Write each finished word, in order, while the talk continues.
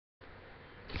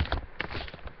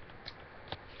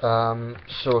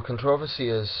So a controversy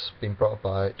has been brought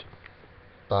about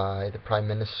by the Prime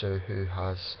Minister, who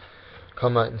has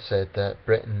come out and said that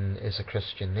Britain is a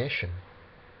Christian nation,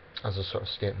 as a sort of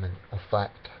statement of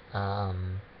fact.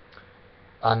 And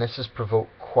this has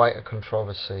provoked quite a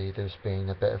controversy. There's been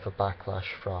a bit of a backlash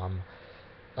from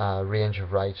a range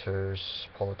of writers,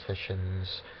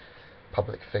 politicians,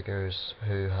 public figures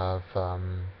who have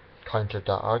countered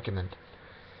that argument.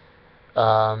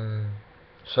 Um,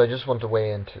 so I just want to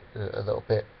weigh into a little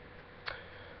bit.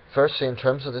 Firstly, in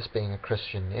terms of this being a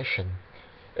Christian nation,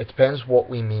 it depends what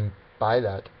we mean by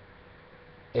that.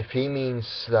 If he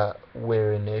means that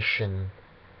we're a nation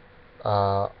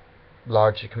uh,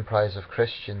 largely comprised of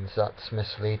Christians, that's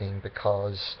misleading,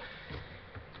 because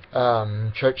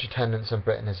church attendance in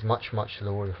Britain is much, much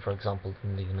lower, for example,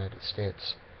 than the United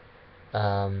States.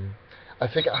 I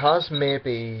think it has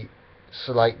maybe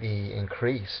slightly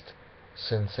increased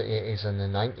since the 80s and the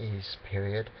 90s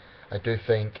period. I do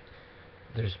think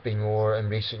there's been more in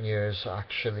recent years.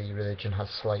 Actually, religion has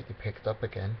slightly picked up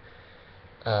again.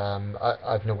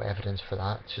 I've no evidence for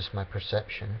that, it's just my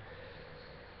perception.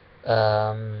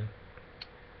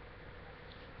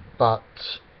 But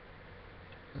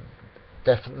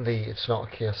definitely it's not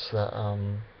a case that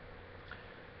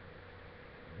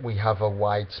we have a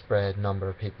widespread number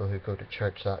of people who go to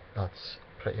church. That's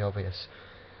pretty obvious,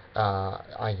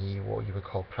 i.e. what you would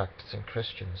call practicing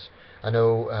Christians. I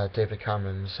know David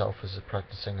Cameron himself is a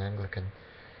practicing Anglican.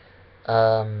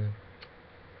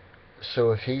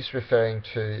 So if he's referring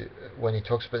to, when he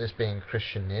talks about this being a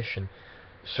Christian nation,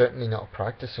 certainly not a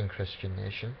practicing Christian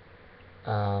nation.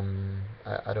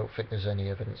 I don't think there's any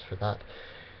evidence for that.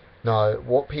 Now,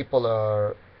 what people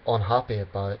are unhappy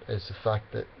about is the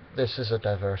fact that this is a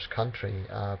diverse country,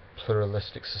 a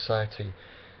pluralistic society,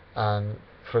 and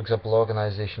for example,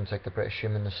 organisations like the British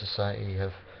Humanist Society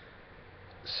have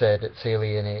said it's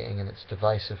alienating and it's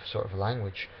divisive sort of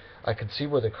language. I can see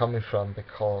where they're coming from,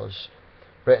 because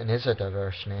Britain is a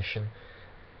diverse nation,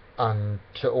 and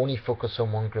to only focus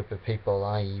on one group of people,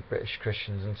 i.e. British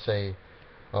Christians, and say,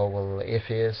 oh well, the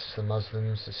atheists, the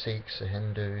Muslims, the Sikhs, the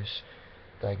Hindus,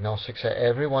 the agnostics,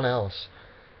 everyone else,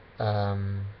 are,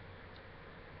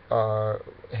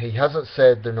 he hasn't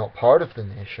said they're not part of the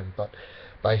nation, but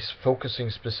by focusing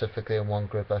specifically on one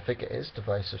group, I think it is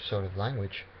divisive sort of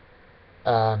language.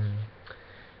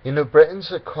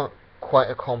 Britain's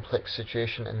quite a complex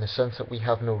situation in the sense that we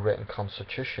have no written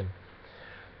constitution.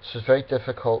 So it's very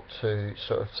difficult to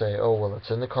sort of say, oh well, it's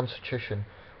in the constitution.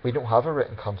 We don't have a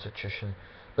written constitution,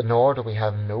 but nor do we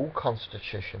have no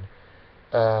constitution.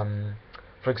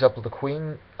 For example, the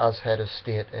Queen as head of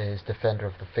state is defender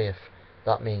of the faith.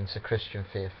 That means the Christian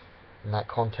faith. In that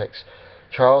context,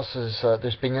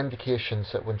 there's been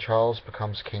indications that when Charles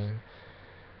becomes king,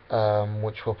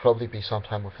 which will probably be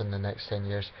sometime within the next 10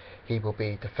 years, he will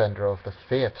be defender of the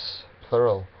faiths,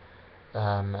 plural.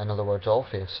 In other words, all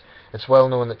faiths. It's well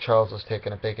known that Charles has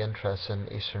taken a big interest in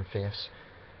Eastern faiths.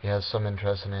 He has some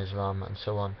interest in Islam and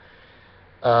so on.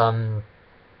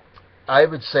 I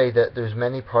would say that there's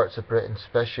many parts of Britain,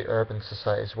 especially urban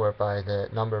societies, whereby the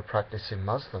number of practicing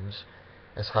Muslims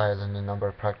is higher than the number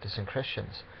of practicing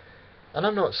Christians. And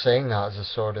I'm not saying that as a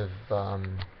sort of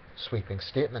sweeping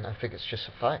statement. I think it's just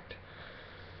a fact.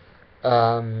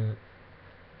 I'm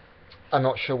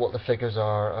not sure what the figures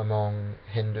are among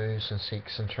Hindus and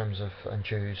Sikhs in terms of, and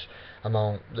Jews,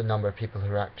 among the number of people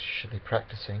who are actually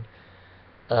practicing.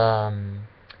 I'm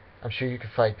sure you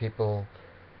could find people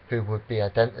who would be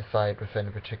identified within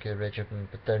a particular religion,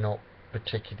 but they're not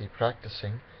particularly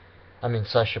practicing. I mean,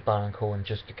 Sacha Baron Cohen,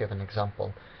 just to give an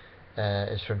example,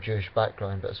 is from Jewish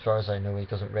background, but as far as I know, he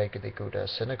doesn't regularly go to a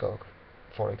synagogue,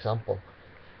 for example.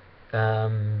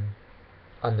 And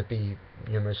there'd be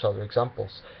numerous other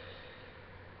examples.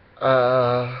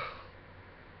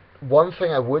 One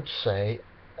thing I would say,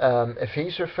 if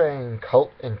he's referring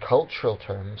in cultural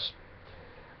terms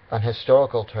and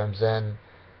historical terms, then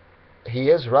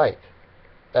he is right.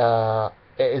 It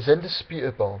is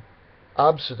indisputable,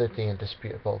 absolutely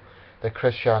indisputable, that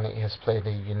Christianity has played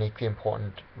a uniquely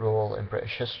important role in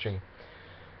British history.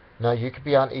 Now, you could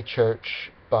be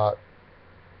anti-church, but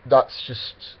that's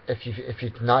just, if you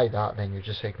deny that, then you're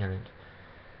just ignorant.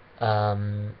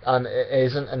 And it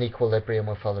isn't an equilibrium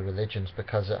with other religions,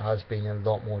 because it has been a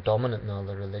lot more dominant than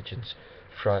other religions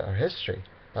throughout our history.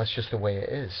 That's just the way it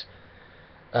is.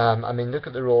 I mean, look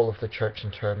at the role of the church in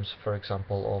terms, for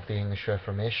example, of the English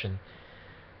Reformation.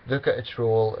 Look at its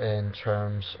role in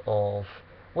terms of,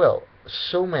 well,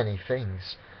 so many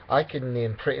things. I can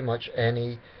name pretty much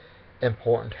any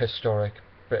important historic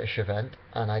British event,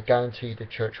 and I guarantee the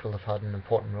church will have had an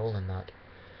important role in that.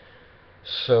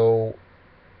 So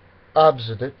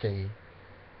absolutely,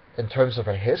 in terms of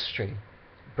our history,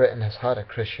 Britain has had a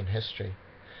Christian history.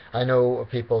 I know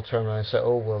people turn around and say,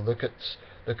 "Oh well, look at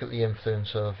the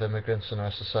influence of immigrants in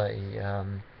our society."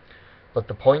 But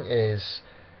the point is,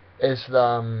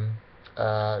 Islam,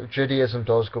 Judaism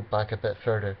does go back a bit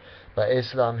further, but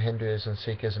Islam, Hinduism,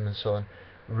 Sikhism, and so on,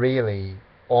 really,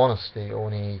 honestly,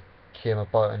 only came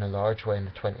about in a large way in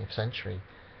the 20th century.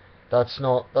 That's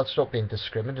not being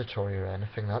discriminatory or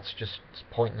anything. That's just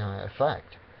pointing out a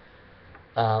fact.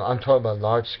 I'm talking about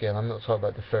large scale. I'm not talking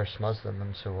about the first Muslim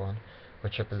and so on,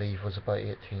 which I believe was about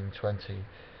 1820.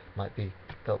 Might be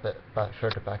a little bit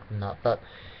further back than that, but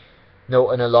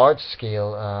no, on a large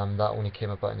scale, that only came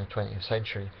about in the 20th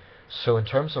century. So in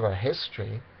terms of our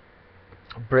history,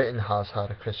 Britain has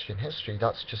had a Christian history.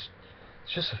 It's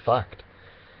just a fact.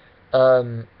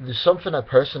 There's something I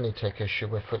personally take issue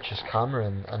with, which is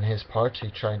Cameron and his party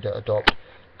trying to adopt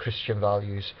Christian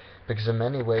values, because in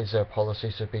many ways their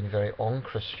policies have been very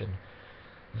un-Christian,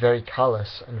 very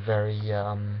callous, and very,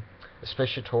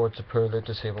 especially towards the poor, the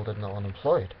disabled, and the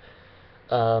unemployed.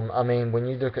 I mean, when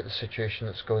you look at the situation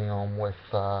that's going on with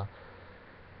the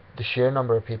sheer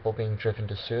number of people being driven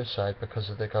to suicide because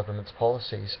of the government's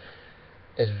policies,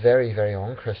 is very, very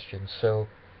un-Christian. So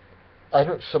I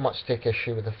don't so much take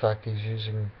issue with the fact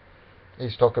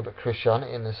he's talking about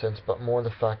Christianity in this sense, but more the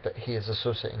fact that he is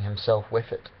associating himself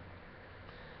with it.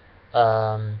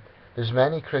 There's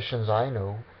many Christians I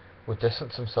know would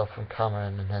distance himself from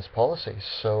Cameron and his policies,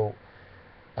 so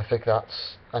I think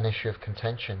that's an issue of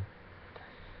contention.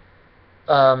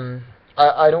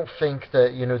 I don't think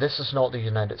that, this is not the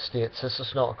United States. This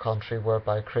is not a country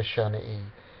whereby Christianity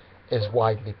is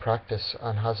widely practiced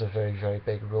and has a very, very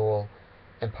big role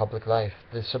in public life.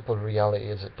 The simple reality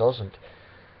is it doesn't.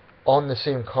 On the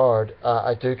same card,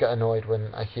 I do get annoyed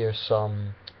when I hear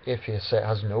some atheists say it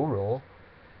has no role.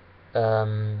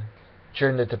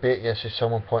 During the debate yesterday,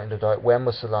 someone pointed it out. When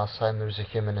was the last time there was a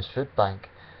humanist food bank?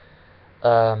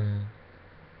 Now,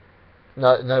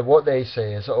 what they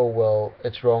say is, oh well,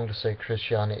 it's wrong to say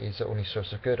Christianity is the only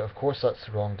source of good. Of course, that's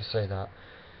wrong to say that.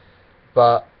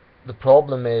 But the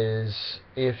problem is,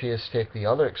 atheists take the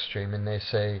other extreme and they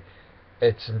say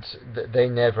they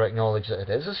never acknowledge that it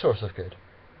is a source of good.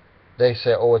 They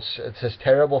say, oh, it's this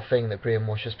terrible thing that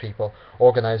brainwashes people.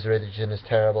 Organized religion is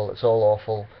terrible. It's all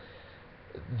awful.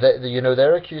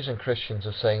 They're accusing Christians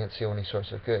of saying it's the only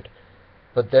source of good,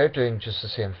 but they're doing just the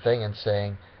same thing and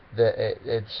saying that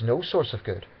it's no source of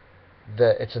good,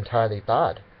 that it's entirely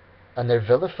bad, and they're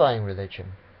vilifying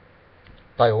religion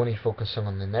by only focusing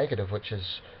on the negative, which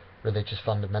is religious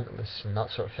fundamentalists and that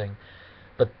sort of thing.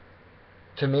 But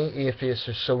to me, atheists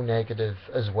are so negative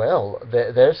as well.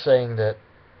 They're saying that.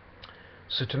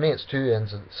 So to me, it's two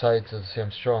sides of the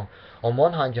same strong. On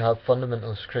one hand, you have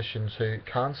fundamentalist Christians who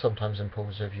can sometimes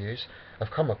impose their views.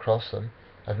 I've come across them.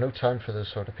 I've no time for those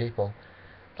sort of people.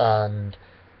 And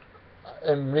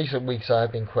in recent weeks,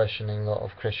 I've been questioning a lot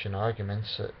of Christian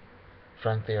arguments that,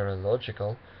 frankly, are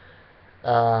illogical.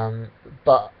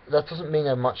 But that doesn't mean I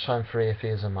have much time for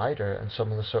atheism either, and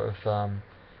some of the sort of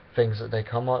things that they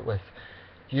come out with.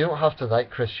 You don't have to like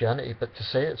Christianity, but to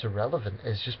say it's irrelevant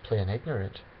is just plain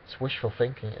ignorant. It's wishful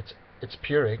thinking. It's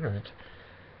pure ignorant.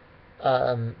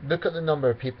 Look at the number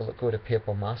of people that go to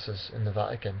papal masses in the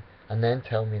Vatican, and then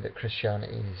tell me that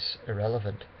Christianity is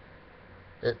irrelevant.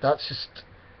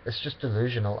 It's just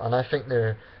delusional, and I think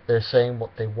they're saying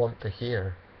what they want to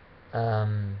hear.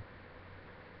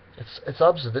 It's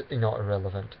absolutely not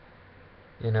irrelevant.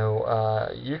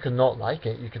 You can not like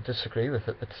it, you can disagree with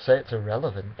it, but to say it's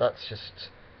irrelevant,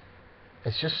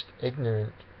 it's just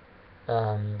ignorant.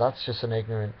 That's just an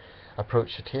ignorant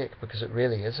approach to take, because it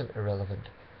really isn't irrelevant.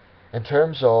 In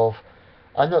terms of,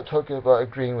 I'm not talking about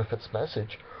agreeing with its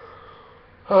message.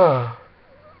 Sorry.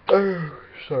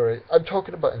 I'm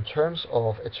talking about in terms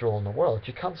of its role in the world.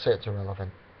 You can't say it's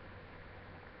irrelevant.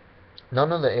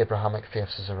 None of the Abrahamic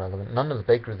faiths is irrelevant. None of the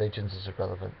big religions is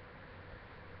irrelevant,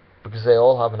 because they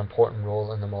all have an important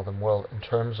role in the modern world in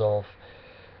terms of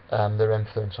their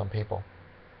influence on people.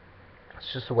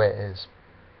 It's just the way it is.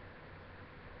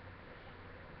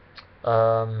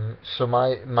 So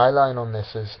my line on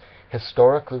this is,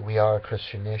 historically we are a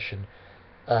Christian nation.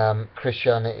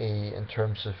 Christianity, in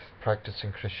terms of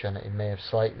practicing Christianity, may have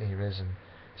slightly risen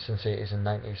since the 80s and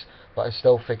 90s, but I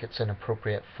still think it's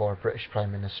inappropriate for a British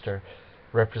Prime Minister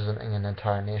representing an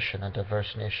entire nation, a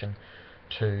diverse nation,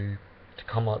 to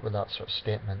come out with that sort of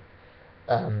statement.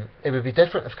 It would be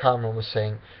different if Cameron was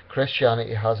saying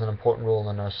Christianity has an important role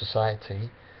in our society,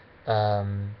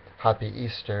 Happy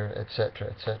Easter,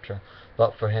 etc., etc.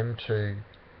 But for him to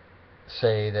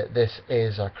say that this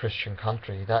is a Christian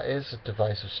country, that is a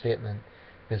divisive statement,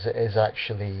 because it is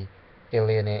actually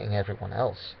alienating everyone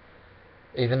else.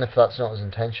 Even if that's not his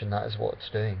intention, that is what it's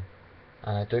doing.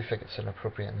 And I do think it's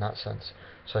inappropriate in that sense.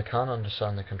 So I can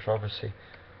understand the controversy.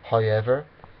 However,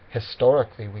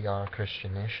 historically we are a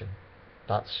Christian nation.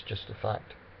 That's just a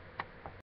fact.